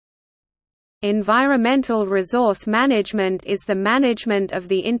Environmental resource management is the management of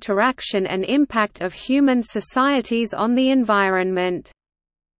the interaction and impact of human societies on the environment.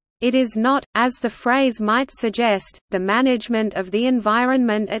 It is not, as the phrase might suggest, the management of the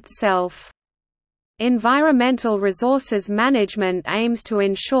environment itself. Environmental resources management aims to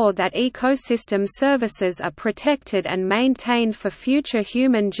ensure that ecosystem services are protected and maintained for future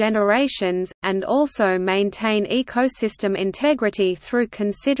human generations, and also maintain ecosystem integrity through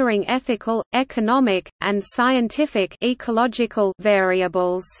considering ethical, economic, and scientific ecological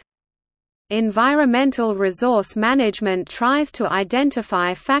variables. Environmental resource management tries to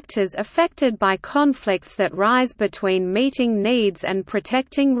identify factors affected by conflicts that rise between meeting needs and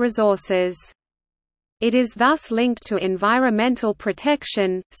protecting resources. It is thus linked to environmental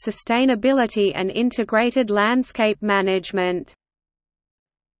protection, sustainability and integrated landscape management.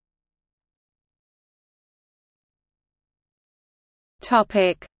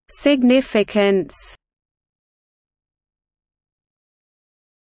 Topic: Significance.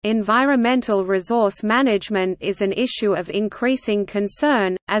 Environmental resource management is an issue of increasing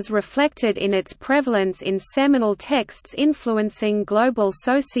concern, as reflected in its prevalence in seminal texts influencing global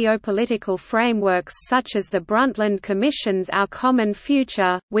socio-political frameworks such as the Brundtland Commission's Our Common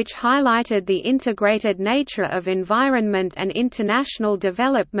Future, which highlighted the integrated nature of environment and international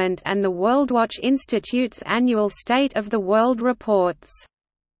development, and the WorldWatch Institute's annual State of the World reports.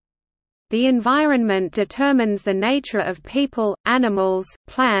 The environment determines the nature of people, animals,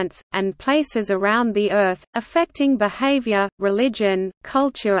 plants, and places around the Earth, affecting behavior, religion,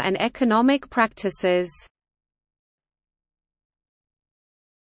 culture and economic practices.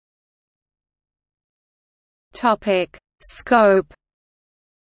 Scope.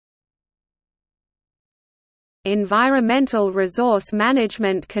 Environmental resource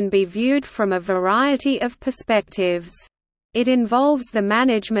management can be viewed from a variety of perspectives. It involves the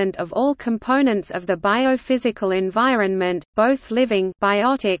management of all components of the biophysical environment, both living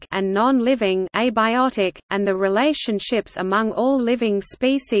biotic and non-living abiotic, and the relationships among all living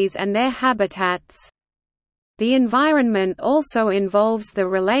species and their habitats. The environment also involves the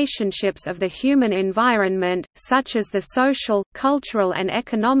relationships of the human environment, such as the social, cultural and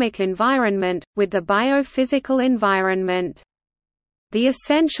economic environment, with the biophysical environment. The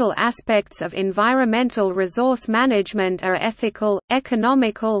essential aspects of environmental resource management are ethical,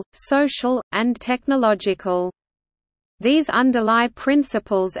 economical, social, and technological. These underlie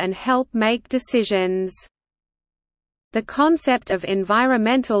principles and help make decisions. The concept of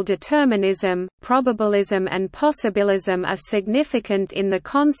environmental determinism, probabilism and possibilism are significant in the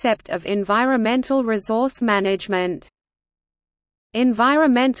concept of environmental resource management.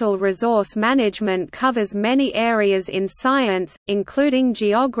 Environmental resource management covers many areas in science, including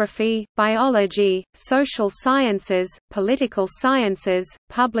geography, biology, social sciences, political sciences,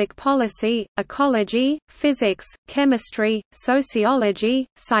 public policy, ecology, physics, chemistry, sociology,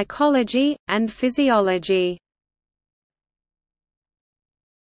 psychology, and physiology.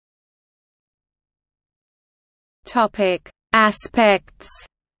 Aspects.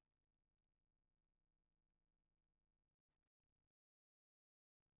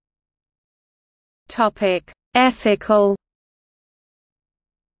 Ethical.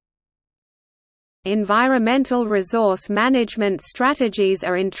 Environmental resource management strategies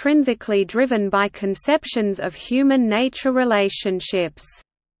are intrinsically driven by conceptions of human-nature relationships.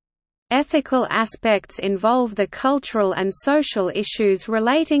 Ethical aspects involve the cultural and social issues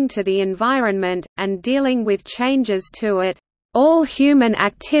relating to the environment, and dealing with changes to it. All human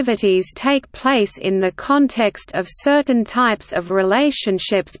activities take place in the context of certain types of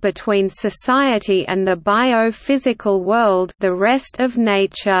relationships between society and the biophysical world, the rest of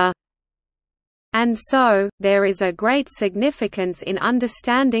nature. And so, there is a great significance in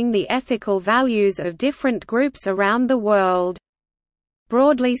understanding the ethical values of different groups around the world.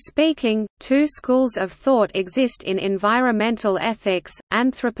 Broadly speaking, two schools of thought exist in environmental ethics,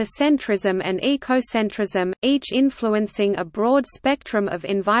 anthropocentrism and ecocentrism, each influencing a broad spectrum of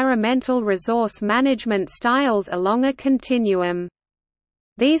environmental resource management styles along a continuum.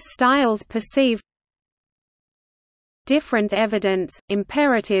 These styles perceive different evidence,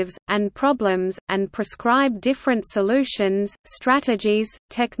 imperatives, and problems, and prescribe different solutions, strategies,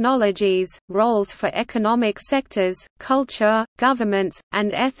 technologies, roles for economic sectors, culture, governments,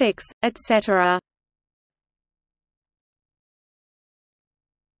 and ethics, etc.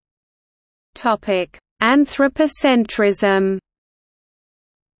 Anthropocentrism.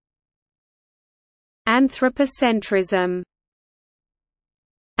 Anthropocentrism.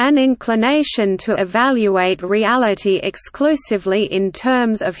 An inclination to evaluate reality exclusively in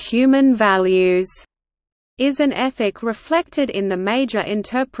terms of human values. is an ethic reflected in the major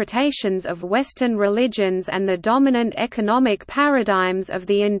interpretations of Western religions and the dominant economic paradigms of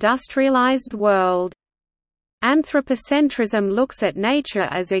the industrialized world. Anthropocentrism looks at nature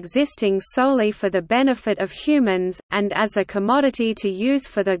as existing solely for the benefit of humans, and as a commodity to use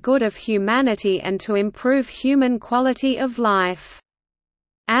for the good of humanity and to improve human quality of life.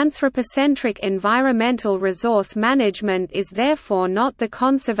 Anthropocentric environmental resource management is therefore not the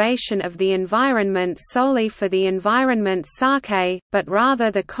conservation of the environment solely for the environment's sake, but rather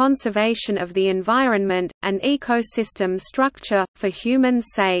the conservation of the environment, an ecosystem structure, for humans'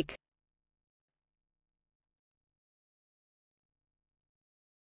 sake.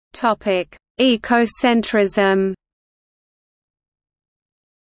 Ecocentrism.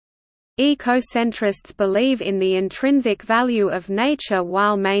 Ecocentrists believe in the intrinsic value of nature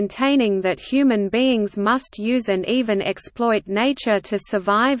while maintaining that human beings must use and even exploit nature to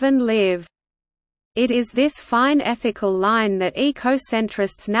survive and live. It is this fine ethical line that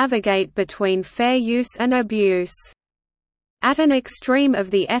ecocentrists navigate between fair use and abuse. At an extreme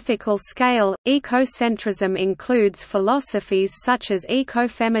of the ethical scale, ecocentrism includes philosophies such as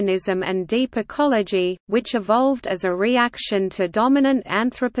ecofeminism and deep ecology, which evolved as a reaction to dominant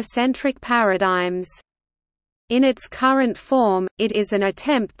anthropocentric paradigms. In its current form, it is an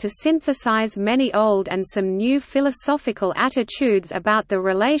attempt to synthesize many old and some new philosophical attitudes about the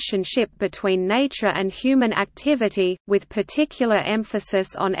relationship between nature and human activity, with particular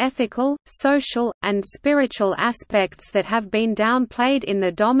emphasis on ethical, social, and spiritual aspects that have been downplayed in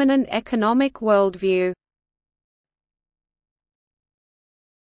the dominant economic worldview.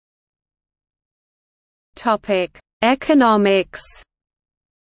 Economics.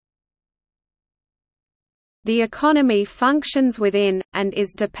 The economy functions within, and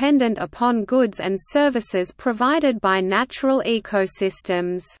is dependent upon goods and services provided by natural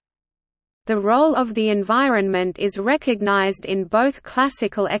ecosystems. The role of the environment is recognized in both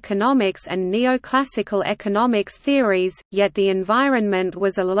classical economics and neoclassical economics theories, yet the environment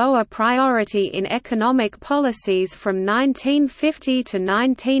was a lower priority in economic policies from 1950 to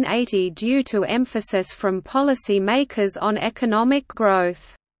 1980 due to emphasis from policy makers on economic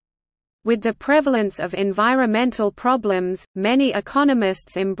growth. With the prevalence of environmental problems, many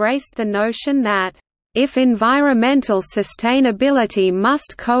economists embraced the notion that, if environmental sustainability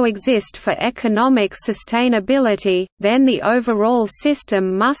must coexist for economic sustainability, then the overall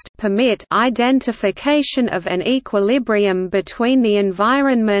system must permit identification of an equilibrium between the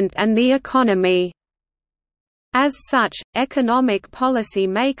environment and the economy. As such, economic policy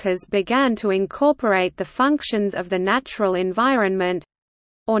makers began to incorporate the functions of the natural environment,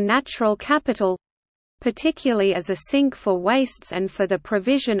 or natural capital, particularly as a sink for wastes and for the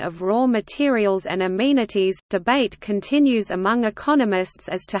provision of raw materials and amenities. Debate continues among economists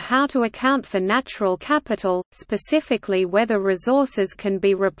as to how to account for natural capital, specifically whether resources can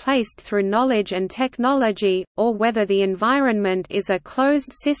be replaced through knowledge and technology, or whether the environment is a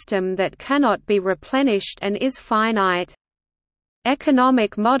closed system that cannot be replenished and is finite.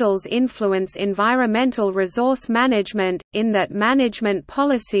 Economic models influence environmental resource management, in that management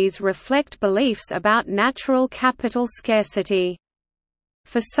policies reflect beliefs about natural capital scarcity.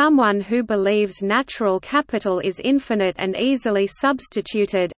 For someone who believes natural capital is infinite and easily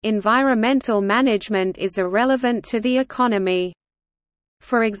substituted, environmental management is irrelevant to the economy.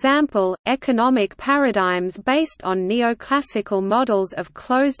 For example, economic paradigms based on neoclassical models of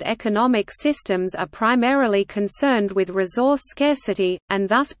closed economic systems are primarily concerned with resource scarcity, and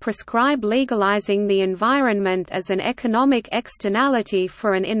thus prescribe legalizing the environment as an economic externality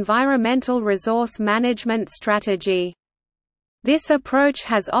for an environmental resource management strategy. This approach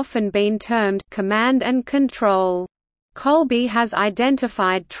has often been termed command and control. Colby has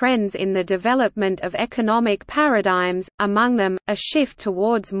identified trends in the development of economic paradigms, among them, a shift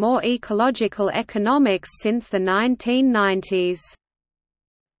towards more ecological economics since the 1990s.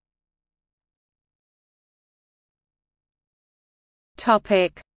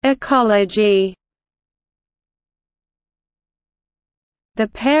 Ecology. The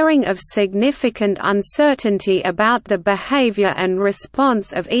pairing of significant uncertainty about the behavior and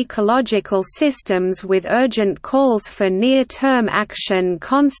response of ecological systems with urgent calls for near-term action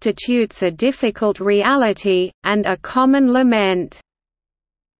constitutes a difficult reality, and a common lament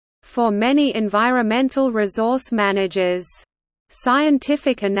for many environmental resource managers.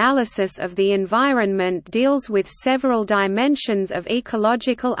 Scientific analysis of the environment deals with several dimensions of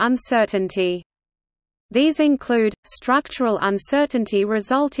ecological uncertainty. These include, structural uncertainty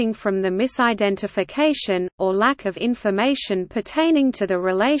resulting from the misidentification, or lack of information pertaining to the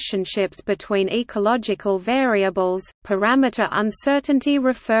relationships between ecological variables, parameter uncertainty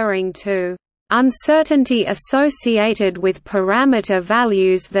referring to Uncertainty associated with parameter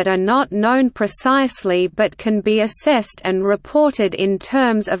values that are not known precisely but can be assessed and reported in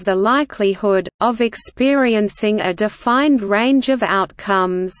terms of the likelihood of experiencing a defined range of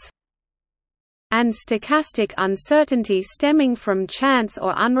outcomes. And stochastic uncertainty stemming from chance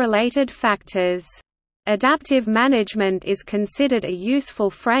or unrelated factors. Adaptive management is considered a useful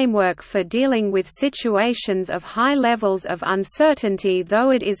framework for dealing with situations of high levels of uncertainty,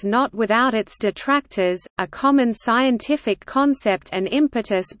 though it is not without its detractors. A common scientific concept and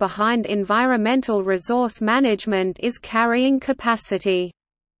impetus behind environmental resource management is carrying capacity.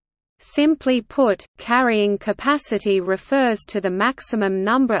 Simply put, carrying capacity refers to the maximum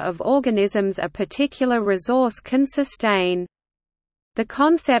number of organisms a particular resource can sustain. The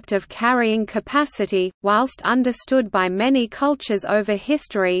concept of carrying capacity, whilst understood by many cultures over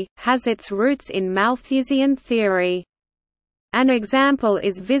history, has its roots in Malthusian theory. An example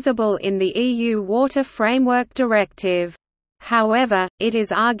is visible in the EU Water Framework Directive. However, it is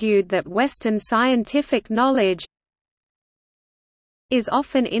argued that Western scientific knowledge is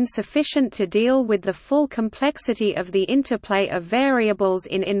often insufficient to deal with the full complexity of the interplay of variables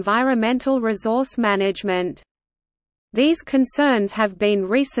in environmental resource management. These concerns have been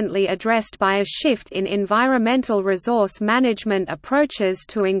recently addressed by a shift in environmental resource management approaches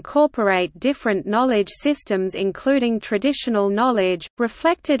to incorporate different knowledge systems, including traditional knowledge,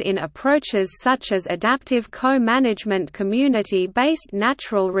 reflected in approaches such as adaptive co-management, community-based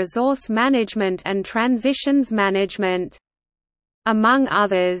natural resource management, and transitions management, among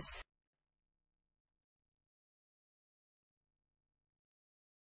others.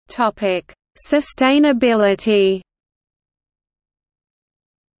 Sustainability.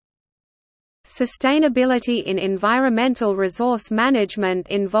 Sustainability in environmental resource management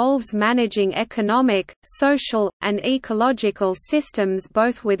involves managing economic, social, and ecological systems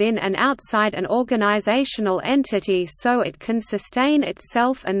both within and outside an organizational entity so it can sustain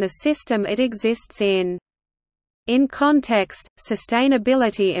itself and the system it exists in. In context,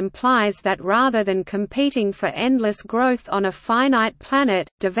 sustainability implies that rather than competing for endless growth on a finite planet,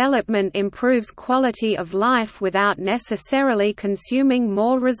 development improves quality of life without necessarily consuming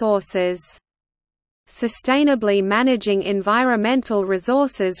more resources. Sustainably managing environmental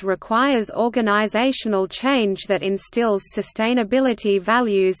resources requires organizational change that instills sustainability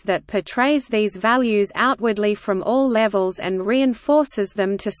values, that portrays these values outwardly from all levels and reinforces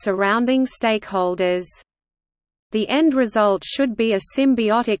them to surrounding stakeholders. The end result should be a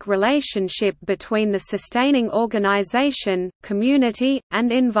symbiotic relationship between the sustaining organization, community,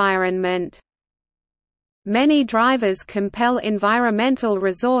 and environment. Many drivers compel environmental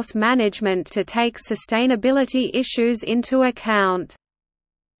resource management to take sustainability issues into account.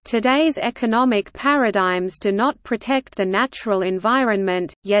 Today's economic paradigms do not protect the natural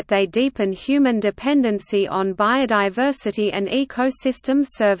environment, yet they deepen human dependency on biodiversity and ecosystem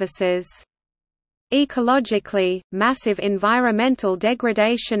services. Ecologically, massive environmental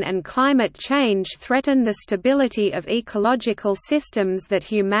degradation and climate change threaten the stability of ecological systems that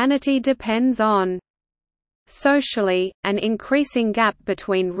humanity depends on. Socially, an increasing gap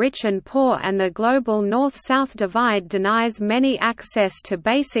between rich and poor and the global North-South divide denies many access to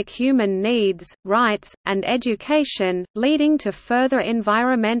basic human needs, rights, and education, leading to further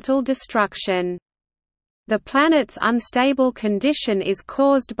environmental destruction. The planet's unstable condition is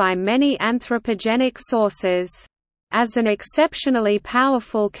caused by many anthropogenic sources. As an exceptionally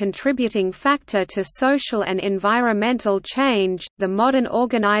powerful contributing factor to social and environmental change, the modern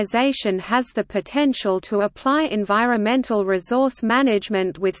organization has the potential to apply environmental resource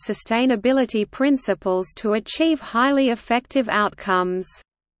management with sustainability principles to achieve highly effective outcomes.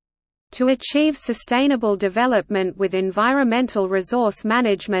 To achieve sustainable development with environmental resource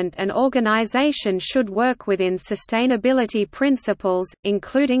management, an organization should work within sustainability principles,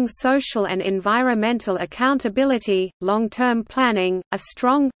 including social and environmental accountability, long-term planning, a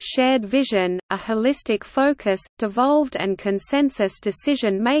strong, shared vision, a holistic focus, devolved and consensus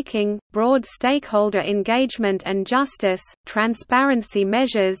decision-making, broad stakeholder engagement and justice, transparency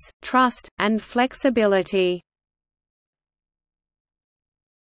measures, trust, and flexibility.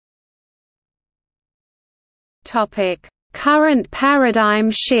 Current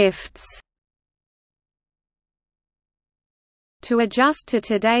paradigm shifts. To adjust to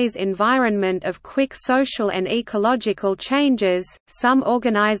today's environment of quick social and ecological changes, some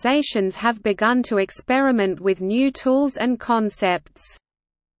organizations have begun to experiment with new tools and concepts.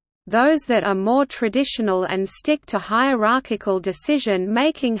 Those that are more traditional and stick to hierarchical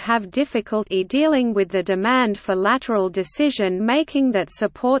decision-making have difficulty dealing with the demand for lateral decision-making that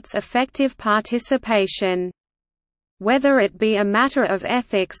supports effective participation. Whether it be a matter of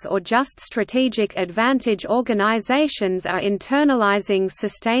ethics or just strategic advantage, organizations are internalizing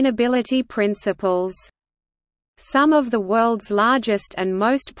sustainability principles. Some of the world's largest and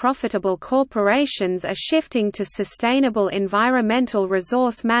most profitable corporations are shifting to sustainable environmental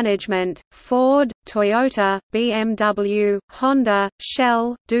resource management: Ford, Toyota, BMW, Honda,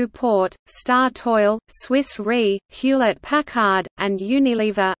 Shell, DuPont, Statoil, Swiss Re, Hewlett-Packard, and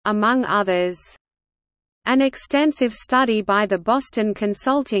Unilever, among others. An extensive study by the Boston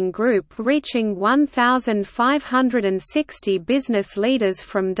Consulting Group reaching 1,560 business leaders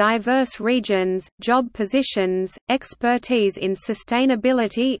from diverse regions, job positions, expertise in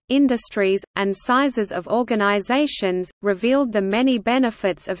sustainability, industries, and sizes of organizations, revealed the many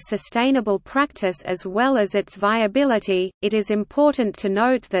benefits of sustainable practice as well as its viability. It is important to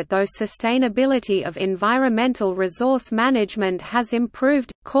note that though sustainability of environmental resource management has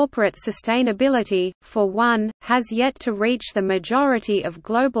improved, corporate sustainability, for one, has yet to reach the majority of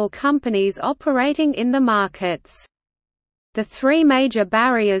global companies operating in the markets. The three major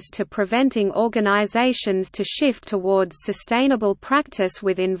barriers to preventing organizations to shift towards sustainable practice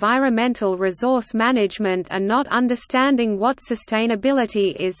with environmental resource management are not understanding what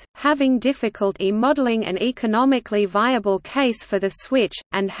sustainability is, having difficulty modeling an economically viable case for the switch,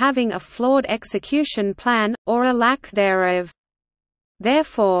 and having a flawed execution plan, or a lack thereof.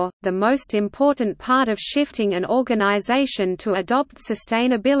 Therefore, the most important part of shifting an organization to adopt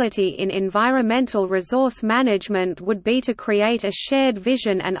sustainability in environmental resource management would be to create a shared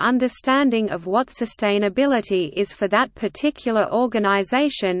vision and understanding of what sustainability is for that particular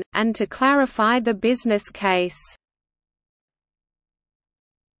organization, and to clarify the business case.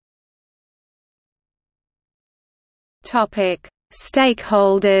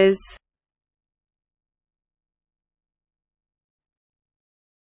 Stakeholders.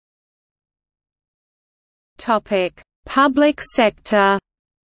 Public sector.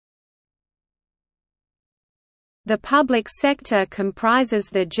 The public sector comprises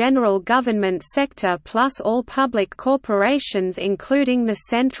the general government sector plus all public corporations including the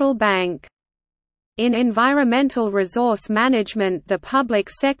central bank. In environmental resource management, the public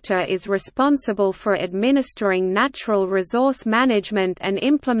sector is responsible for administering natural resource management and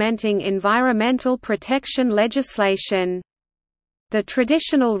implementing environmental protection legislation. The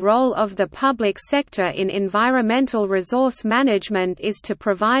traditional role of the public sector in environmental resource management is to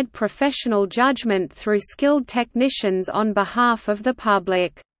provide professional judgment through skilled technicians on behalf of the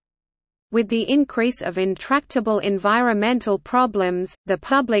public. With the increase of intractable environmental problems, the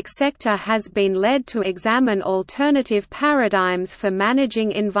public sector has been led to examine alternative paradigms for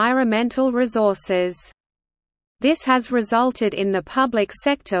managing environmental resources. This has resulted in the public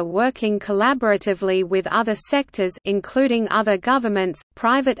sector working collaboratively with other sectors including other governments,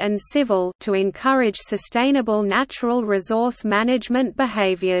 private and civil, to encourage sustainable natural resource management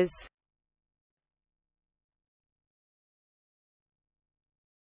behaviors.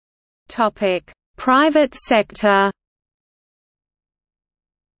 Private sector.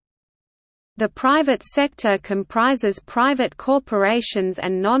 The private sector comprises private corporations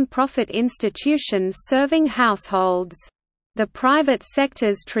and non-profit institutions serving households. The private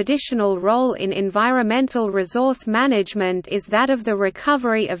sector's traditional role in environmental resource management is that of the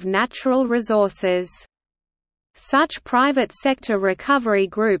recovery of natural resources. Such private sector recovery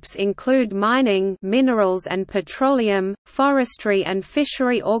groups include mining, minerals and petroleum, forestry and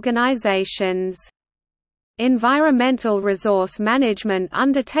fishery organizations. Environmental resource management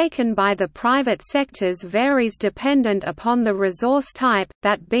undertaken by the private sectors varies dependent upon the resource type,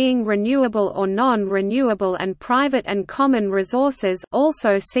 that being renewable or non-renewable, and private and common resources,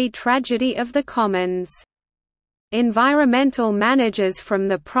 also see Tragedy of the Commons. Environmental managers from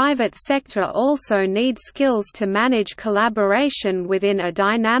the private sector also need skills to manage collaboration within a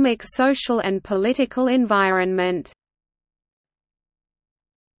dynamic social and political environment.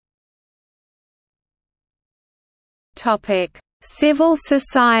 Civil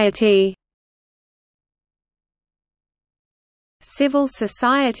society. Civil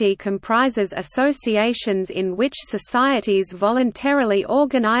society comprises associations in which societies voluntarily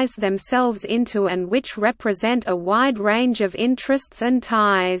organize themselves into and which represent a wide range of interests and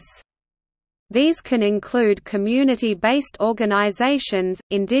ties. These can include community-based organizations,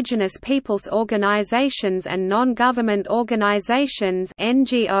 indigenous peoples organizations and non-government organizations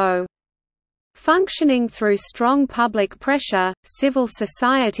 (NGO). Functioning through strong public pressure, civil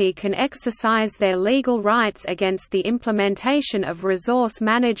society can exercise their legal rights against the implementation of resource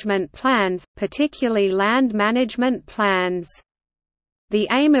management plans, particularly land management plans. The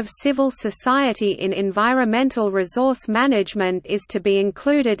aim of civil society in environmental resource management is to be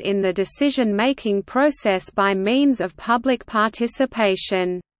included in the decision-making process by means of public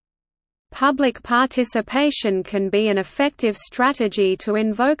participation. Public participation can be an effective strategy to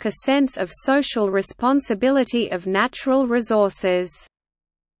invoke a sense of social responsibility of natural resources.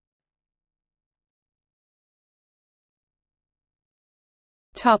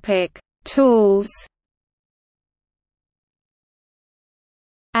 Tools.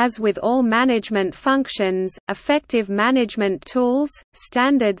 As with all management functions, effective management tools,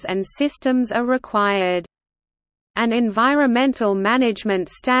 standards and systems are required. An environmental management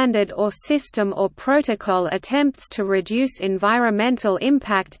standard or system or protocol attempts to reduce environmental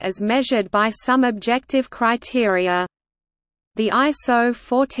impact as measured by some objective criteria. The ISO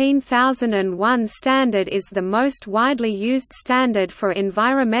 14001 standard is the most widely used standard for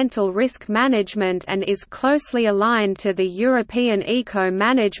environmental risk management and is closely aligned to the European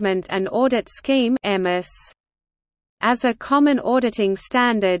Eco-Management and Audit Scheme (EMIS). As a common auditing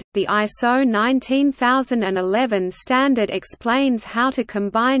standard, the ISO 19011 standard explains how to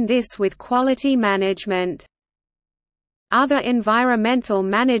combine this with quality management. Other environmental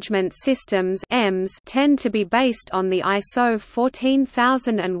management systems tend to be based on the ISO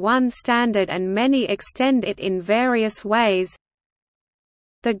 14001 standard and many extend it in various ways.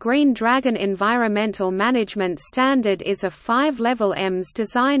 The Green Dragon Environmental Management Standard is a 5-level EMS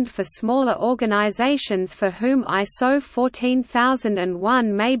designed for smaller organizations for whom ISO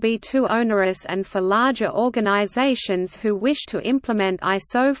 14001 may be too onerous and for larger organizations who wish to implement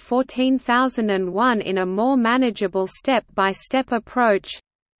ISO 14001 in a more manageable step-by-step approach.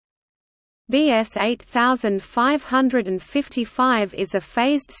 BS 8555 is a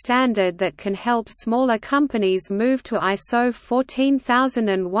phased standard that can help smaller companies move to ISO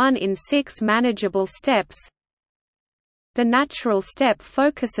 14001 in 6 manageable steps. The natural step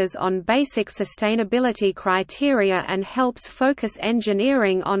focuses on basic sustainability criteria and helps focus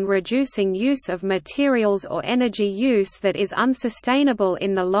engineering on reducing use of materials or energy use that is unsustainable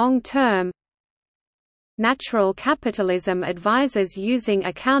in the long term. Natural capitalism advises using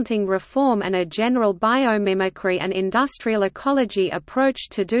accounting reform and a general biomimicry and industrial ecology approach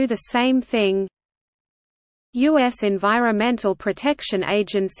to do the same thing. U.S. Environmental Protection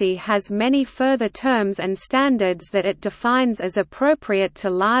Agency has many further terms and standards that it defines as appropriate to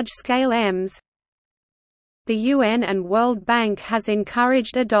large-scale EMS. The UN and World Bank has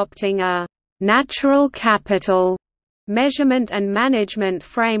encouraged adopting a «natural capital» measurement and management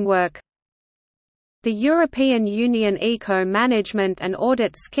framework. The European Union Eco-Management and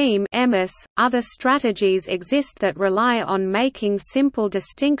Audit Scheme (EMIS). Other strategies exist that rely on making simple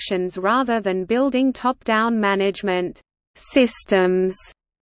distinctions rather than building top-down management systems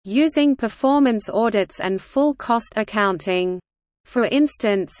using performance audits and full cost accounting. For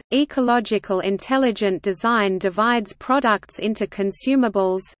instance, ecological intelligent design divides products into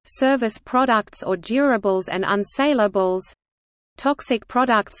consumables, service products or durables and unsaleables. Toxic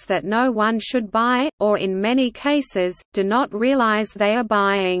products that no one should buy, or in many cases, do not realize they are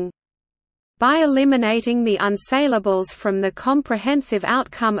buying. By eliminating the unsaleables from the comprehensive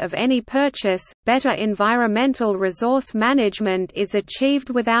outcome of any purchase, better environmental resource management is achieved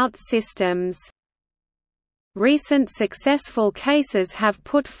without systems. Recent successful cases have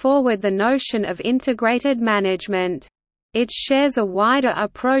put forward the notion of integrated management. It shares a wider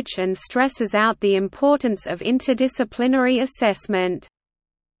approach and stresses out the importance of interdisciplinary assessment.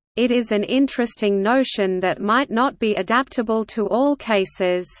 It is an interesting notion that might not be adaptable to all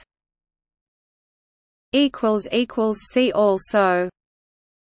cases. See also